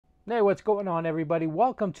Hey, what's going on, everybody?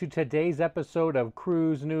 Welcome to today's episode of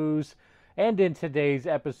Cruise News. And in today's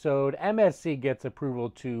episode, MSC gets approval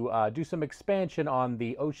to do some expansion on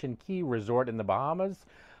the Ocean Cay resort in the Bahamas.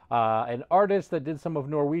 An artist that did some of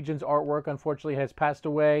Norwegian's artwork unfortunately has passed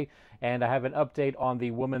away, and I have an update on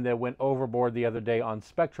the woman that went overboard the other day on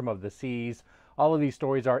Spectrum of the Seas. All of these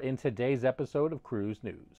stories are in today's episode of Cruise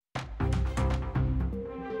News.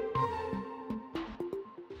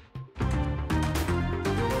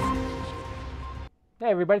 Hey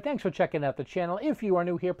everybody, thanks for checking out the channel. If you are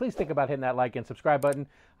new here, please think about hitting that like and subscribe button.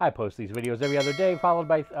 I post these videos every other day, followed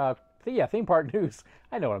by theme park news.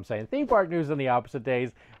 I know what I'm saying. Theme park news on the opposite days,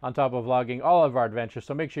 on top of vlogging all of our adventures.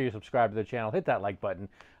 So make sure you subscribe to the channel, hit that like button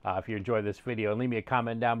if you enjoyed this video, and leave me a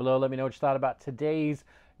comment down below. Let me know what you thought about today's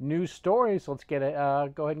news story. So let's go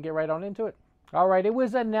ahead and get right on into it. All right, it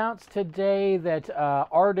was announced today that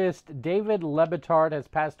artist David Lebitard has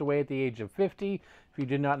passed away at the age of 50. If you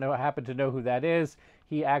did not happen to know who that is,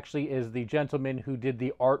 he actually is the gentleman who did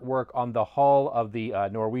the artwork on the hull of the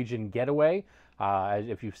Norwegian Getaway.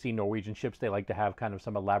 If you've seen Norwegian ships, they like to have kind of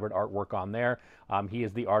some elaborate artwork on there. He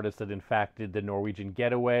is the artist that, in fact, did the Norwegian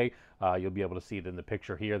Getaway. You'll be able to see it in the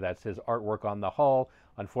picture here. That's his artwork on the hull.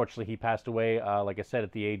 Unfortunately, he passed away, like I said,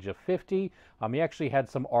 at the age of 50. He actually had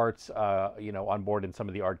some arts, on board in some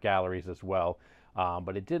of the art galleries as well.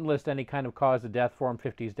 But it didn't list any kind of cause of death for him.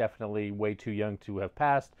 50 is definitely way too young to have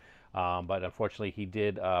passed. But unfortunately, he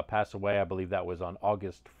did pass away. I believe that was on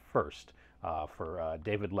August 1st for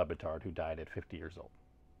David Lebitard, who died at 50 years old.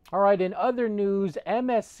 All right, in other news,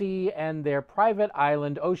 MSC and their private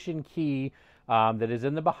island, Ocean Cay, that is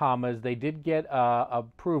in the Bahamas, they did get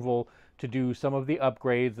approval to do some of the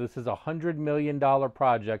upgrades. This is a $100 million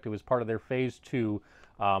project. It was part of their phase 2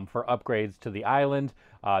 for upgrades to the island.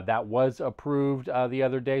 That was approved the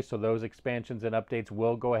other day, so those expansions and updates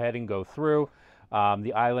will go ahead and go through.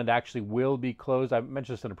 The island actually will be closed. I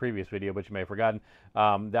mentioned this in a previous video, but you may have forgotten.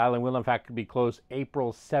 The island will, in fact, be closed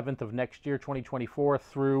April 7th of next year, 2024,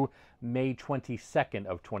 through May 22nd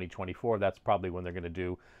of 2024. That's probably when they're going to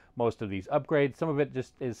do most of these upgrades. Some of it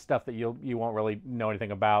just is stuff that you won't really know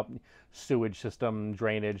anything about, sewage system,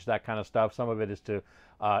 drainage, that kind of stuff. Some of it is to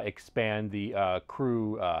expand the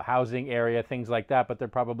crew housing area, things like that, but there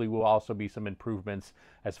probably will also be some improvements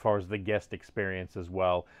as far as the guest experience as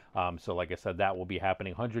well. So like I said, that will be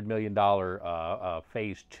happening. $100 million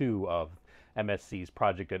phase 2 of MSC's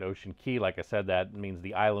project at Ocean Cay. Like I said, that means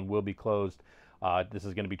the island will be closed. This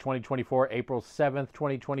is going to be 2024, April 7th,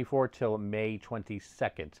 2024 till May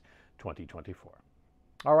 22nd, 2024.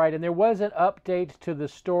 All right, and there was an update to the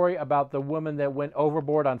story about the woman that went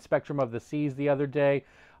overboard on Spectrum of the Seas the other day.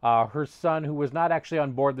 Her son, who was not actually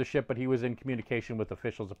on board the ship, but he was in communication with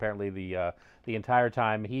officials apparently the entire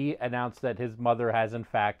time, he announced that his mother has in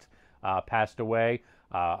fact passed away.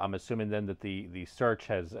 I'm assuming then that the search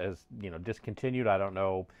has discontinued. I don't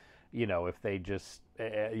know, if they just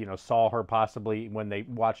saw her possibly when they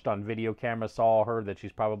watched on video camera, saw her, that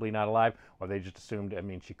she's probably not alive, or they just assumed,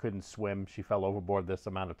 she couldn't swim, she fell overboard this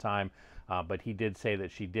amount of time. But he did say that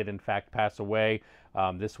she did in fact pass away.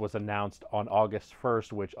 This was announced on August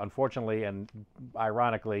 1st, which unfortunately and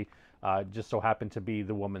ironically just so happened to be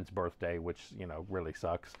the woman's birthday, which really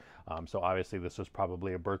sucks. So obviously this was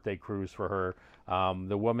probably a birthday cruise for her.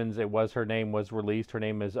 The woman's, her name was released. Her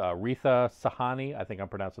name is Retha Sahani. I think I'm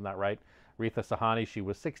pronouncing that right. Retha Sahani. She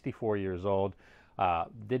was 64 years old.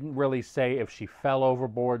 Didn't really say if she fell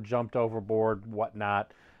overboard, jumped overboard,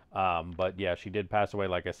 whatnot. But yeah, she did pass away,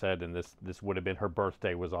 like I said, and this would have been her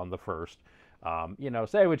birthday, was on the 1st.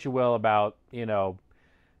 Say what you will about,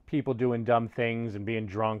 people doing dumb things and being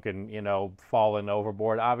drunk and, falling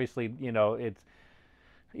overboard. Obviously, it's,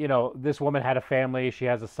 this woman had a family. She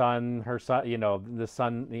has a son. Her son, the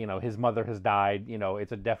son, his mother has died.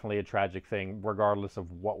 It's definitely a tragic thing, regardless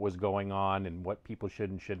of what was going on and what people should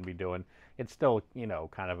and shouldn't be doing. It's still,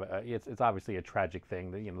 kind of, it's obviously a tragic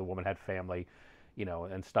thing that, the woman had family,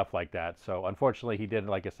 and stuff like that. So unfortunately, he did,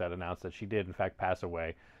 like I said, announce that she did in fact pass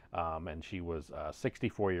away, and she was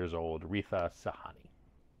 64 years old, Retha Sahani.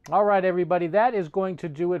 All right, everybody, that is going to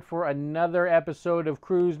do it for another episode of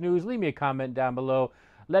Cruise News. Leave me a comment down below.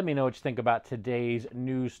 Let me know what you think about today's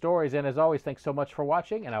news stories. And as always, thanks so much for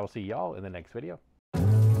watching, and I will see y'all in the next video.